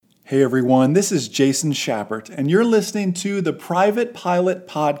Hey everyone, this is Jason Schappert, and you're listening to the Private Pilot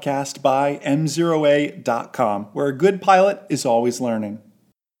Podcast by M0A.com, where a good pilot is always learning.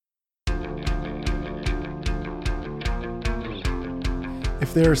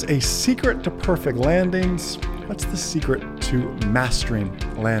 If there's a secret to perfect landings, what's the secret to mastering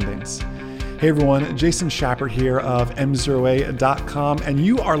landings? Hey everyone, Jason Schappert here of M0A.com, and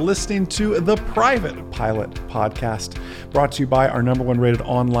you are listening to the Private Pilot Podcast, brought to you by our #1 rated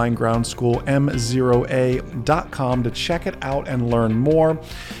online ground school, M0A.com, to check it out and learn more.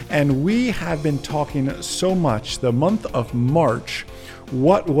 And we have been talking so much the month of March.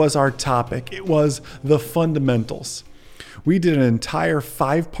 What was our topic? It was the fundamentals. We did an entire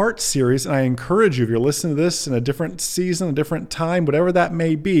 5-part series, and I encourage you, if you're listening to this in a different season, a different time, whatever that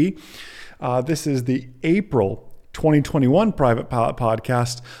may be, this is the April 2021 Private Pilot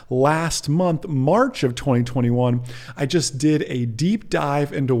Podcast. Last month, March of 2021, I just did a deep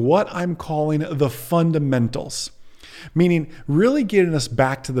dive into what I'm calling the fundamentals, meaning really getting us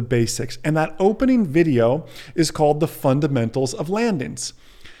back to the basics. And that opening video is called The Fundamentals of Landings.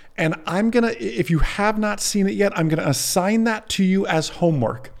 And if you have not seen it yet, I'm gonna assign that to you as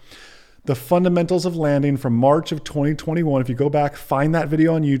homework. The Fundamentals of Landing from March of 2021. If you go back, find that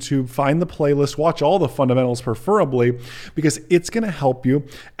video on YouTube, find the playlist, watch all the fundamentals preferably, because it's going to help you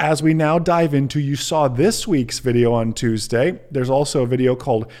as we now dive into, you saw this week's video on Tuesday. There's also a video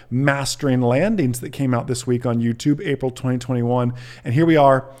called Mastering Landings that came out this week on YouTube, April 2021. And here we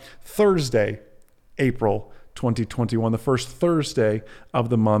are, Thursday, April 2021, the first Thursday of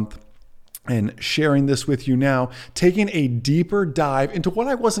the month. And sharing this with you now, taking a deeper dive into what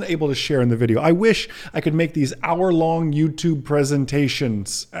I wasn't able to share in the video. I wish I could make these hour-long YouTube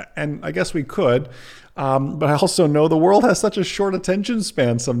presentations, and I guess we could, but I also know the world has such a short attention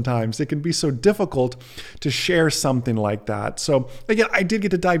span sometimes. It can be so difficult to share something like that. So again, I did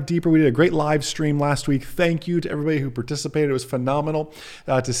get to dive deeper. We did a great live stream last week. Thank you to everybody who participated. It was phenomenal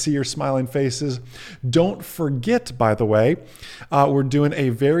to see your smiling faces. Don't forget, by the way, we're doing a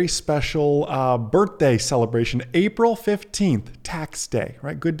very special birthday celebration, April 15th, tax day,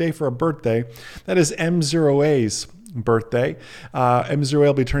 right? Good day for a birthday. That is M0A's birthday. M0A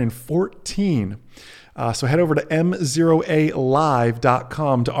will be turning 14. So head over to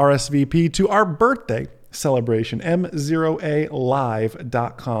M0ALive.com to RSVP to our birthday celebration,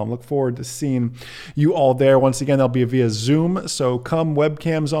 M0ALive.com. Look forward to seeing you all there. Once again, that'll be via Zoom. So come,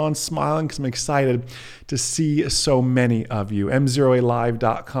 webcams on, smiling, because I'm excited to see so many of you.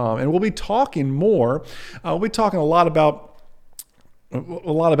 M0ALive.com. And we'll be talking more. We'll be talking a lot about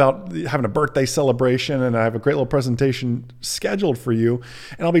having a birthday celebration, and I have a great little presentation scheduled for you.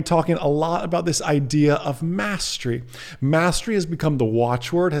 And I'll be talking a lot about this idea of mastery. Mastery has become the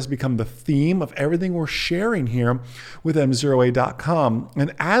watchword, has become the theme of everything we're sharing here with M0A.com.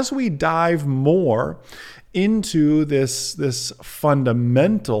 And as we dive more into this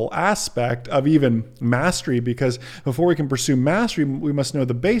fundamental aspect of even mastery, because before we can pursue mastery, we must know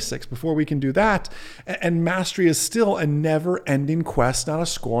the basics. Before we can do that, and mastery is still a never-ending quest, not a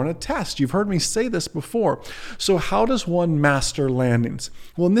score on a test. You've heard me say this before. So how does one master landings?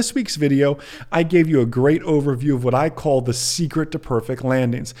 Well, in this week's video, I gave you a great overview of what I call the secret to perfect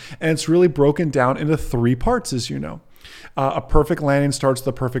landings. And it's really broken down into 3 parts, as you know. A perfect landing starts with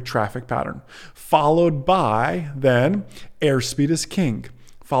the perfect traffic pattern, followed by then airspeed is king,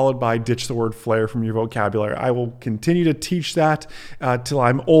 followed by ditch the word flare from your vocabulary. I will continue to teach that till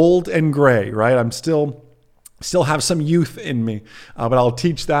I'm old and gray, right? I'm still have some youth in me, but I'll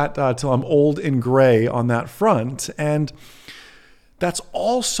teach that till I'm old and gray on that front. And that's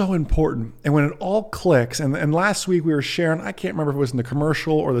all so important. And when it all clicks, and last week we were sharing, I can't remember if it was in the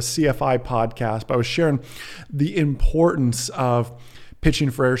commercial or the CFI podcast, but I was sharing the importance of pitching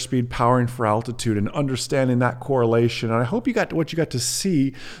for airspeed, powering for altitude, and understanding that correlation. And I hope what you got to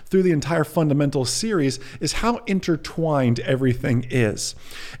see through the entire fundamental series is how intertwined everything is.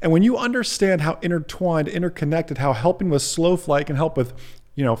 And when you understand how intertwined, interconnected, how helping with slow flight can help with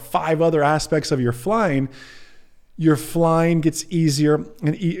 5 other aspects of your flying gets easier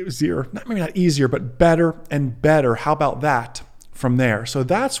and easier. Maybe not easier, but better and better. How about that from there? So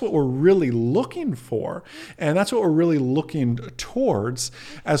that's what we're really looking for. And that's what we're really looking towards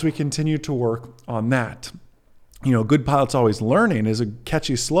as we continue to work on that. Good pilots always learning is a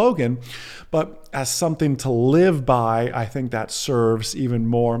catchy slogan, but as something to live by, I think that serves even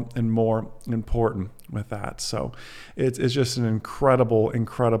more and more important with that. So it's just an incredible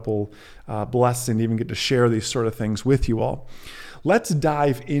blessing to even get to share these sort of things with you all. Let's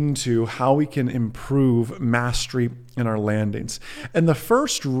dive into how we can improve mastery in our landings. And the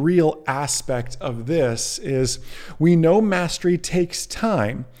first real aspect of this is we know mastery takes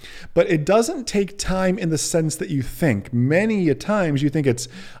time, but it doesn't take time in the sense that you think. Many a times you think it's,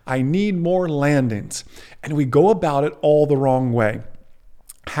 I need more landings, and we go about it all the wrong way.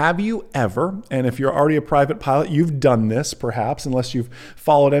 Have you ever, and if you're already a private pilot, you've done this perhaps, unless you've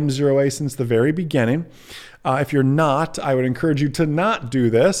followed M0A since the very beginning. If you're not, I would encourage you to not do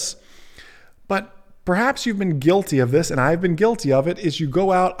this. But perhaps you've been guilty of this, and I've been guilty of it, is you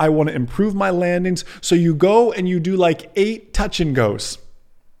go out, I want to improve my landings. So you go and you do like 8 touch and goes,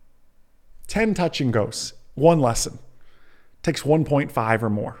 10 touch and goes, one lesson. Takes 1.5 or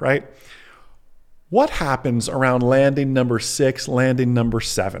more, right? What happens around landing number 6, landing number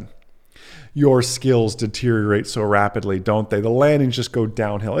 7? Your skills deteriorate so rapidly, don't they? The landings just go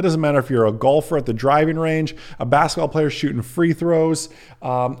downhill. It doesn't matter if you're a golfer at the driving range, a basketball player shooting free throws,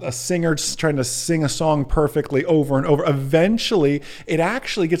 a singer just trying to sing a song perfectly over and over. Eventually, it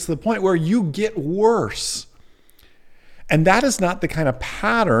actually gets to the point where you get worse. And that is not the kind of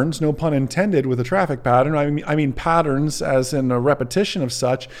patterns, no pun intended with a traffic pattern. I mean patterns as in a repetition of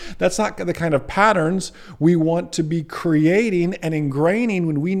such. That's not the kind of patterns we want to be creating and ingraining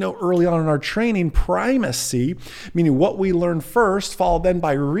when we know early on in our training primacy, meaning what we learn first, followed then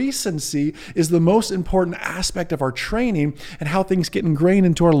by recency, is the most important aspect of our training and how things get ingrained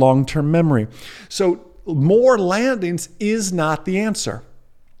into our long-term memory. So more landings is not the answer.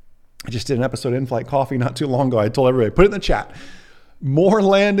 I just did an episode of In-Flight Coffee not too long ago. I told everybody, put it in the chat. More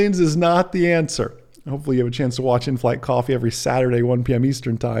landings is not the answer. Hopefully you have a chance to watch In-Flight Coffee every Saturday, 1 p.m.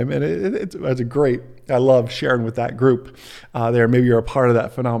 Eastern time. And it's a great, I love sharing with that group there. Maybe you're a part of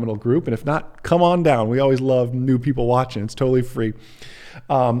that phenomenal group. And if not, come on down. We always love new people watching. It's totally free. It's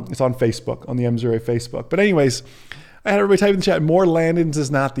on Facebook, on the M0A Facebook. But anyways, I had everybody type in the chat, more landings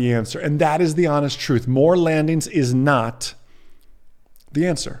is not the answer. And that is the honest truth. More landings is not the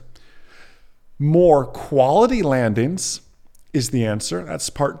answer. More quality landings is the answer.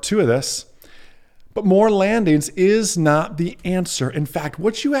 That's part 2 of this. But more landings is not the answer. In fact,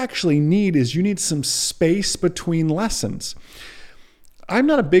 what you actually need is you need some space between lessons. I'm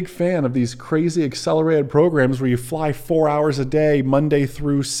not a big fan of these crazy accelerated programs where you fly 4 hours a day, Monday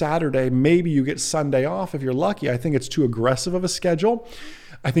through Saturday. Maybe you get Sunday off if you're lucky. I think it's too aggressive of a schedule.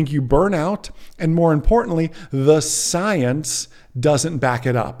 I think you burn out. And more importantly, the science doesn't back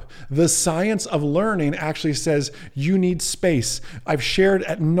it up. The science of learning actually says you need space. I've shared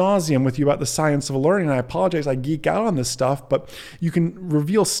ad nauseum with you about the science of learning, and I apologize, I geek out on this stuff, but you can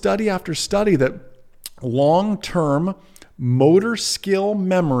reveal study after study that long-term motor skill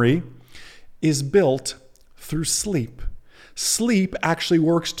memory is built through sleep. Sleep actually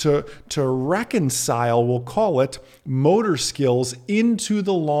works to reconcile, we'll call it, motor skills into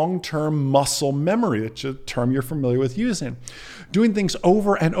the long-term muscle memory. That's a term you're familiar with using. Doing things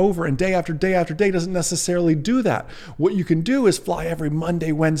over and over and day after day after day doesn't necessarily do that. What you can do is fly every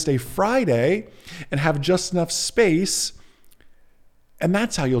Monday, Wednesday, Friday and have just enough space, and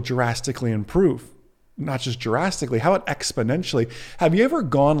that's how you'll drastically improve. Not just drastically, how about exponentially? Have you ever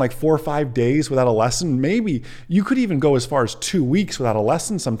gone like 4 or 5 days without a lesson? Maybe you could even go as far as 2 weeks without a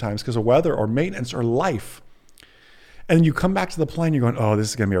lesson sometimes because of weather or maintenance or life. And then you come back to the plane, you're going, oh, this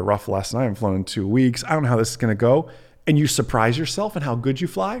is going to be a rough lesson. I haven't flown in 2 weeks. I don't know how this is going to go. And you surprise yourself in how good you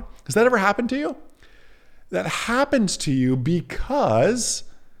fly. Has that ever happened to you? That happens to you because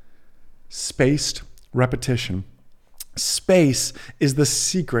spaced repetition. Space is the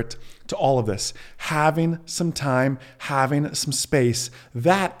secret to all of this. Having some time, having some space,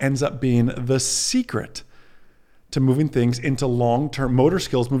 that ends up being the secret to moving things into long-term motor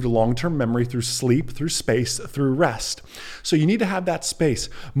skills, move to long-term memory through sleep, through space, through rest. So you need to have that space.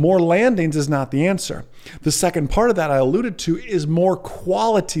 More landings is not the answer. The second part of that I alluded to is more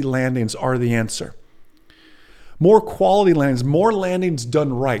quality landings are the answer. More quality landings, more landings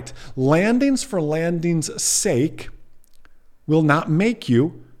done right. Landings for landing's sake will not make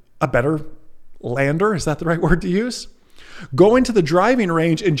you a better lander. Is that the right word to use? Going to the driving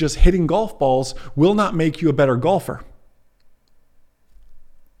range and just hitting golf balls will not make you a better golfer.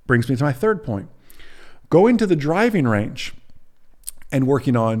 Brings me to my third point. Going to the driving range and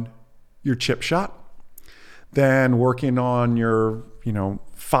working on your chip shot, then working on your,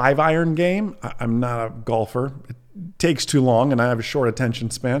 5-iron game. I'm not a golfer. It takes too long and I have a short attention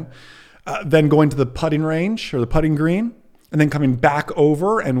span. Then going to the putting range or the putting green and then coming back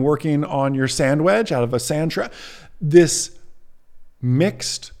over and working on your sand wedge out of a sand trap. This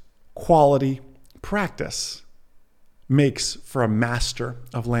mixed quality practice makes for a master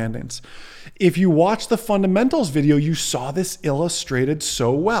of landings. If you watch the fundamentals video, you saw this illustrated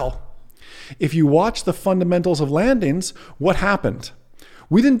so well. If you watch the fundamentals of landings, what happened?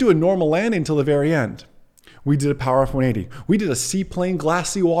 We didn't do a normal landing till the very end. We did a power off 180. We did a seaplane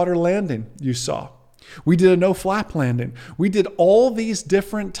glassy water landing, you saw. We did a no flap landing. We did all these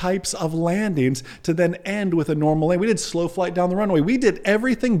different types of landings to then end with a normal landing. We did slow flight down the runway. We did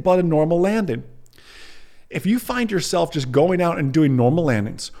everything but a normal landing. If you find yourself just going out and doing normal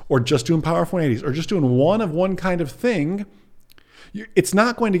landings or just doing power off 180s or just doing one of one kind of thing, it's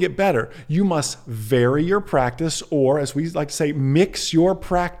not going to get better. You must vary your practice, or as we like to say, mix your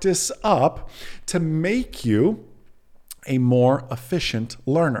practice up to make you a more efficient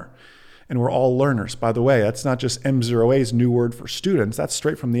learner. And we're all learners, by the way. That's not just M0A's new word for students. That's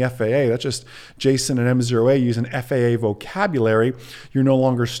straight from the FAA. That's just Jason and M0A using FAA vocabulary. You're no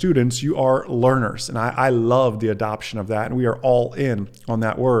longer students, you are learners. And I love the adoption of that. And we are all in on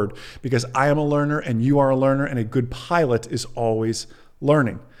that word because I am a learner and you are a learner, and a good pilot is always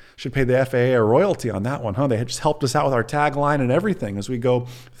learning. Should pay the FAA a royalty on that one, huh? They just helped us out with our tagline and everything as we go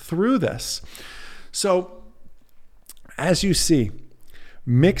through this. So as you see,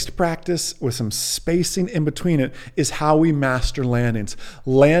 mixed practice with some spacing in between it is how we master landings.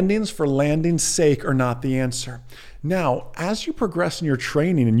 Landings for landing's sake are not the answer. Now, as you progress in your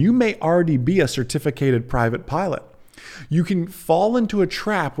training, and you may already be a certificated private pilot, you can fall into a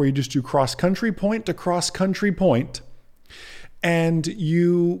trap where you just do cross-country point to cross-country point, and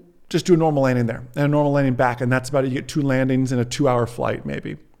you just do a normal landing there and a normal landing back, and that's about it. You get 2 landings in a 2-hour flight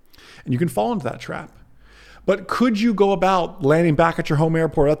maybe. And you can fall into that trap. But could you go about landing back at your home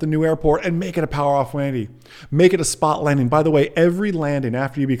airport, at the new airport, and make it a power off 180? Make it a spot landing. By the way, every landing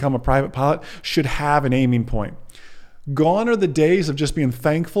after you become a private pilot should have an aiming point. Gone are the days of just being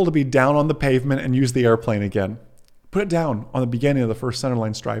thankful to be down on the pavement and use the airplane again. Put it down on the beginning of the first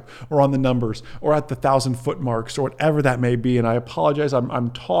centerline stripe, or on the numbers, or at the 1,000-foot marks, or whatever that may be. And I apologize, I'm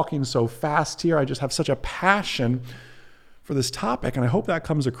talking so fast here. I just have such a passion for this topic, and I hope that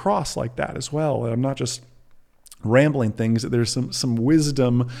comes across like that as well. And I'm not just rambling things, that there's some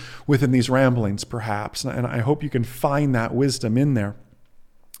wisdom within these ramblings perhaps. And I hope you can find that wisdom in there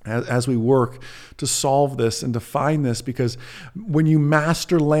as we work to solve this and to find this, because when you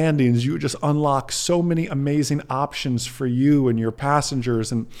master landings, you just unlock so many amazing options for you and your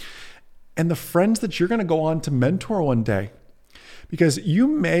passengers and the friends that you're going to go on to mentor one day. Because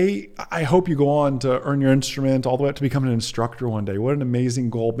I hope you go on to earn your instrument all the way up to becoming an instructor one day. What an amazing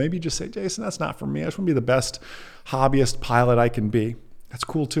goal. Maybe you just say, Jason, that's not for me. I just want to be the best hobbyist pilot I can be. That's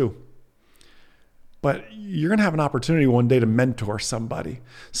cool too. But you're going to have an opportunity one day to mentor somebody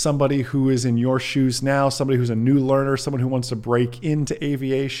who is in your shoes now, somebody who's a new learner, someone who wants to break into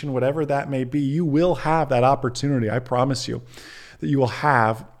aviation, whatever that may be. You will have that opportunity. I promise you that you will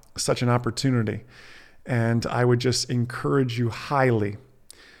have such an opportunity. And I would just encourage you highly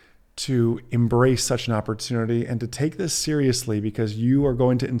to embrace such an opportunity and to take this seriously, because you are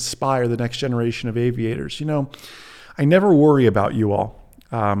going to inspire the next generation of aviators. You know, I never worry about you all.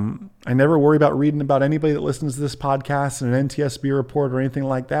 I never worry about reading about anybody that listens to this podcast in an NTSB report or anything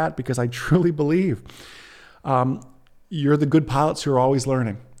like that, because I truly believe you're the good pilots who are always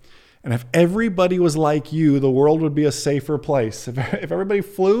learning. And if everybody was like you, the world would be a safer place. If everybody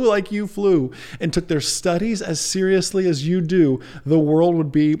flew like you flew and took their studies as seriously as you do, the world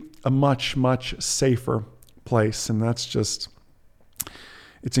would be a much, much safer place. And that's just,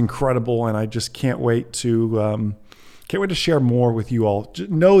 it's incredible. And I just can't wait to share more with you all. Just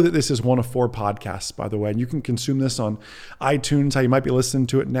know that this is one of 4 podcasts, by the way, and you can consume this on iTunes, how you might be listening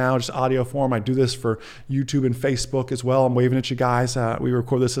to it now, just audio form. I do this for YouTube and Facebook as well. I'm waving at you guys. We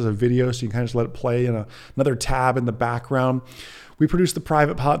record this as a video, so you can kind of just let it play in another tab in the background. We produce the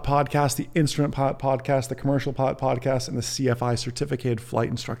Private Pilot Podcast, the Instrument Pilot Podcast, the Commercial Pilot Podcast, and the CFI Certificated Flight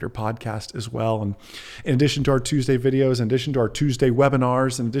Instructor Podcast as well. And in addition to our Tuesday videos, in addition to our Tuesday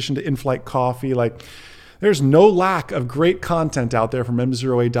webinars, in addition to in-flight coffee, there's no lack of great content out there from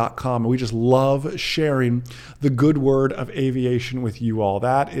M0A.com, and we just love sharing the good word of aviation with you all.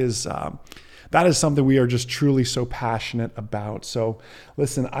 That is something we are just truly so passionate about. So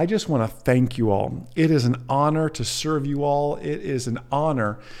listen, I just want to thank you all. It is an honor to serve you all. It is an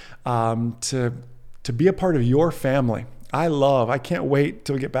honor to be a part of your family. I can't wait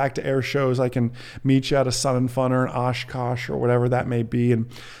till we get back to air shows. I can meet you at a Sun and Fun or an Oshkosh or whatever that may be.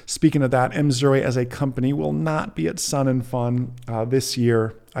 And speaking of that, M0A as a company will not be at Sun and Fun this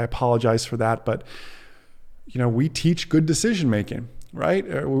year. I apologize for that, but we teach good decision making, right?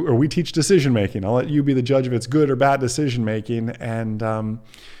 Or we teach decision making. I'll let you be the judge if it's good or bad decision making. And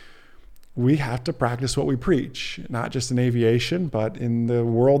we have to practice what we preach, not just in aviation, but in the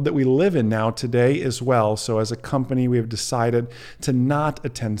world that we live in now today as well. So as a company, we have decided to not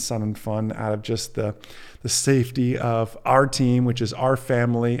attend Sun and Fun out of just the safety of our team, which is our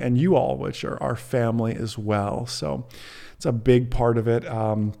family, and you all, which are our family as well. So it's a big part of it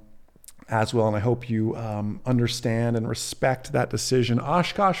as well. And I hope you understand and respect that decision.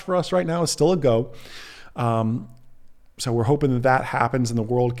 Oshkosh for us right now is still a go. So we're hoping that happens and the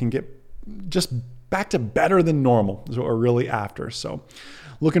world can get just back to better than normal is what we're really after. So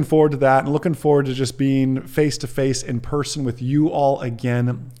looking forward to that, and looking forward to just being face to face in person with you all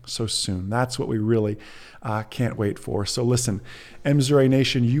again so soon. That's what we really can't wait for. So listen, M0A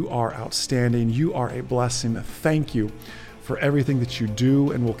Nation, you are outstanding. You are a blessing. Thank you for everything that you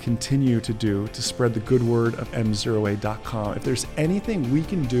do and will continue to do to spread the good word of M0A.com. If there's anything we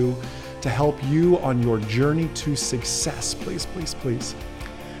can do to help you on your journey to success, please, please, please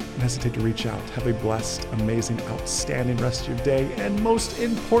don't hesitate to reach out. Have a blessed, amazing, outstanding rest of your day. And most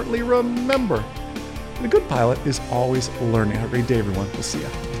importantly, remember, the good pilot is always learning. Have a great day, everyone. We'll see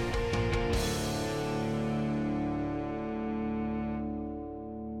you.